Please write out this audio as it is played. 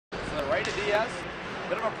Diaz.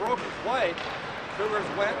 Bit of a broken play. Cougars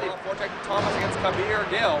win. They protect Thomas against Kabir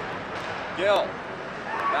Gill. Gill.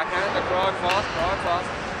 Backhands to Krogfoss. Krogfoss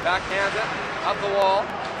backhands it up the wall.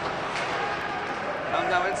 Comes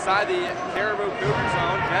now inside the Caribou Cougar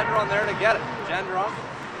zone. Gendron there to get it. Gendron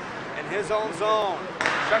in his own zone.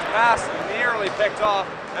 Stretch pass nearly picked off.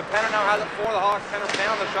 And Penner now has it for the Hawks. Penner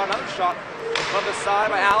found the shot. Another shot from the side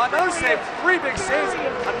by Allen. Another save. 3 big saves.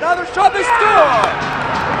 Another shot. They score!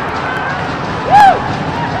 Woo!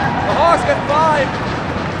 The Hawks get 5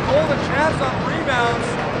 golden chances on rebounds.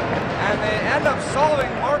 And they end up solving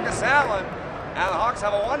Marcus Allen. And the Hawks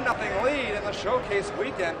have a 1-0 lead in the showcase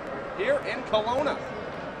weekend here in Kelowna.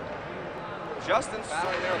 Justin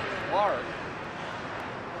battling there with Clark.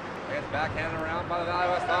 Gets backhanded around by the Valley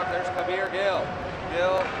West Hawks. There's Kabir Gill.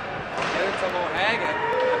 Gill getting to Mohagan.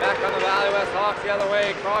 And back on the Valley West Hawks the other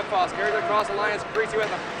way. Krogfoss carries it across the line. It's Creasy with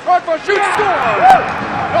him. Krogfoss shoots, scores!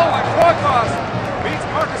 Nolan Krogfoss beats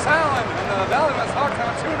Marcus Allen. And the Valley West Hawks have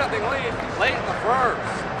a 2-0 lead late in the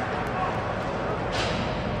first.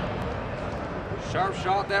 Sharp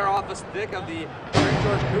shot there off the stick of the St.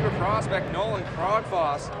 George Cougar prospect, Nolan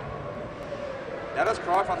Krogfoss. That is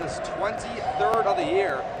Krogfoss' 23rd of the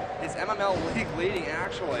year. His MML league leading,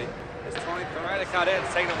 actually, is 23rd. Trying to cut in,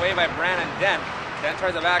 it's taken away by Brandon Dent. Dent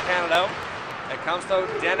tries to backhand it out. It comes to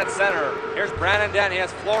Dent at center. Here's Brandon Dent. He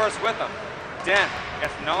has Flores with him. Dent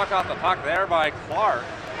gets knocked off the puck there by Clark.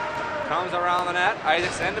 Comes around the net.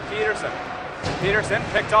 Isaacson to Peterson. Peterson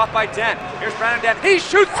picked off by Dent. Here's Brandon Dent. He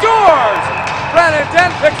shoots, scores! Brandon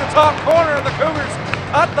Dent picks the top corner of the Cougars.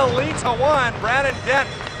 Cut the lead to 1. Brandon Dent,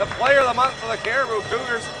 the player of the month for the Caribou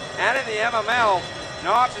Cougars and in the MML,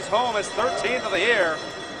 notches home his 13th of the year.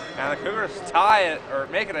 And the Cougars tie it, or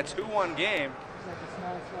make it a 2-1 game.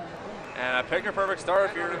 And a picture-perfect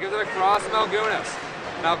start here to give it across Malgunas.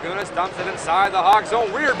 Malgunas dumps it inside the Hawks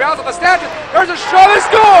zone. Weird bounce on the stanchion. There's a shot, they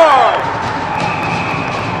score!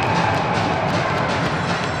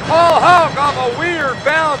 Paul Houck off a weird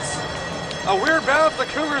bounce. A weird bounce the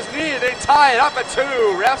Cougars needed. They tie it up at 2.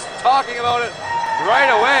 Refs talking about it right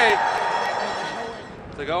away.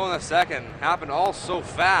 To go in the second. Happened all so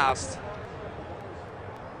fast.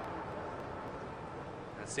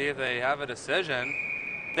 Let's see if they have a decision.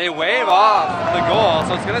 They wave off the goal,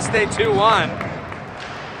 so it's going to stay 2-1.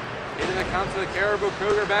 Hitting it comes to the Caribou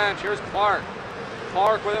Cougar bench. Here's Clark.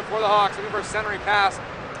 Clark with it for the Hawks, looking for a centering pass.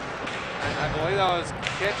 And I believe that was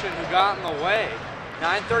Kitchen who got in the way.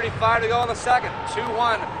 9:35 to go in the second.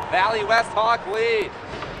 2-1, Valley West Hawk lead.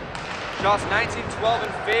 Just 19-12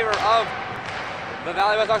 in favor of the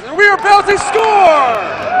Valley West Hawks. And we are bouncing, score!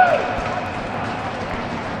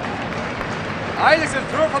 Isaacson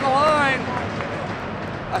threw it from the line.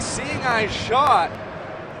 A seeing eye shot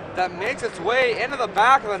that makes its way into the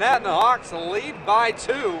back of the net, and the Hawks lead by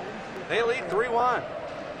 2. They lead 3-1.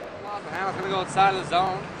 Lost going to go outside of the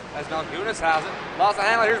zone as Malgunas has it. Lost the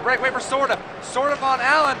handle. Here's breakaway for Sorda. Sorda on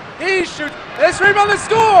Allen. He shoots. This rebound, they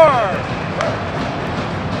score!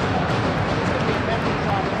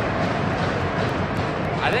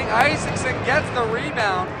 I think Isaacson gets the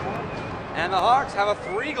rebound, and the Hawks have a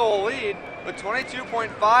 3-goal lead with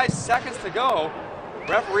 22.5 seconds to go.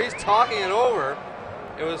 Referees talking it over.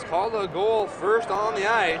 It was called a goal first on the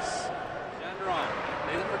ice. Gendron,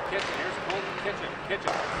 leads it for Kitchen. Here's Colton Kitchen.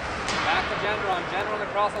 Kitchen, back to Gendron. Gendron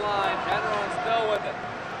across the line. Gendron still with it.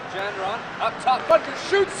 Gendron up top. Butker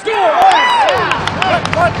shoots, scores! But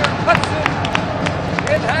Butker cuts it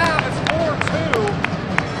in half. It's 4-2.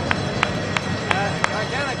 And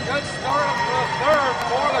again, a good start up for the third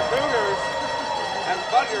for the Cougars. And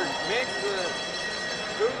Butker makes the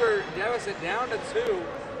Cougar deficit down to 2.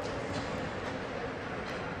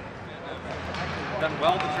 Done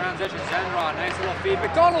well with the transition. Gendron, nice little feed.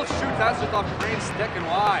 McDonald shoots. That's just off Crane's stick and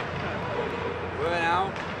wide. Moving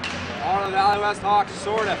out. On the Valley West Hawks.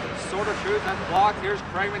 Sorda shoots. That's blocked. Here's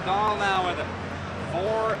Craig McDonald now with it.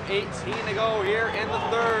 4:18 to go here in the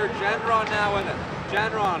third. Gendron now with it.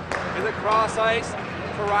 Gendron is it cross ice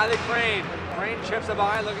for Riley Crane. Crane chips it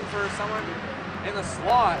by, looking for someone in the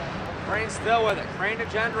slot. Crane still with it. Crane to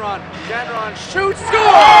Gendron. Gendron shoots,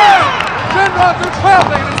 scores! Gendron through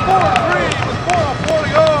traffic, and it's 4-3 with 4:04 to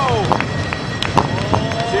go.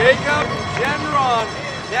 Jacob Gendron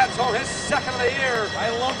nets home his second of the year. I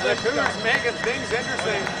love the Cougars making things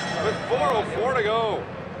interesting with 4:04 to go.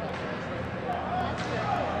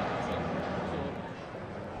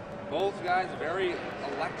 Both guys very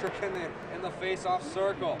electric in the face-off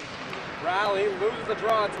circle. Rally loses the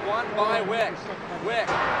draw. It's won by Wick. Wick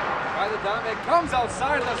by the dump. It comes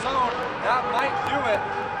outside of the zone. That might do it.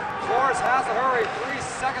 Flores has to hurry. 3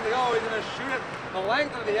 seconds to go. He's going to shoot it the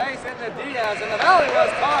length of the ice into Diaz. And the Valley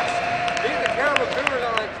West Hawks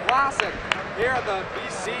Classic here at the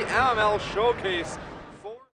BC MML Showcase.